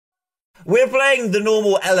We're playing the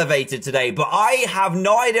normal elevator today, but I have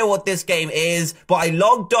no idea what this game is, but I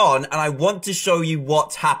logged on and I want to show you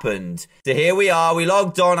what happened. So here we are, we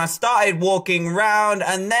logged on, I started walking around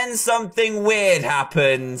and then something weird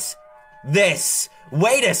happened. This.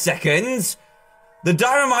 Wait a second. The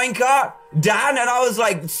diamond minecart, Dan, and I was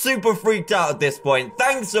like super freaked out at this point.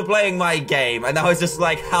 Thanks for playing my game. And I was just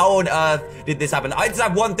like, how on earth did this happen? I just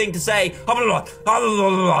have one thing to say.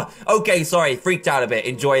 Okay, sorry, freaked out a bit.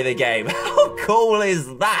 Enjoy the game. How cool is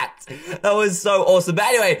that? That was so awesome. But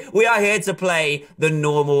anyway, we are here to play the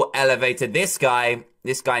normal elevator. This guy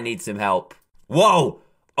needs some help. Whoa.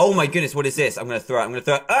 Oh my goodness, what is this? I'm gonna throw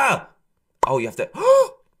it. Ah! Oh, you have to.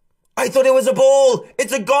 I thought it was a ball.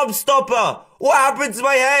 It's a gobstopper. What happened to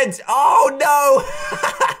my head? Oh,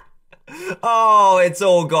 no. Oh, it's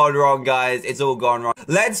all gone wrong, guys. It's all gone wrong.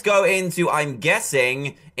 Let's go into, I'm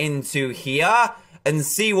guessing, into here and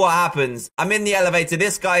see what happens. I'm in the elevator.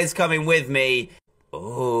 This guy is coming with me.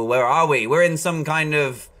 Oh, where are we? We're in some kind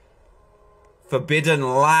of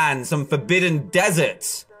forbidden land, some forbidden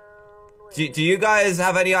desert. Do you guys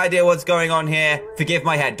have any idea what's going on here? Forgive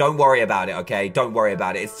my head. Don't worry about it, okay? Don't worry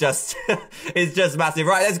about it. It's just, it's just massive.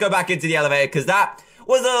 Right, let's go back into the elevator because that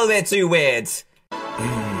was a little bit too weird.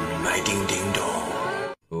 My ding ding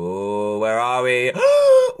dong. Oh, where are we?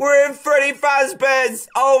 We're in Freddy Fazbear's.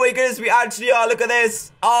 Oh my goodness, we actually are. Look at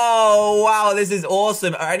this. Oh, wow, this is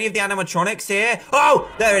awesome. Are any of the animatronics here? Oh,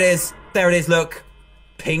 there it is. There it is, look.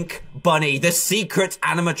 Pink Bunny, the secret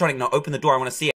animatronic. No, open the door. I want to see it.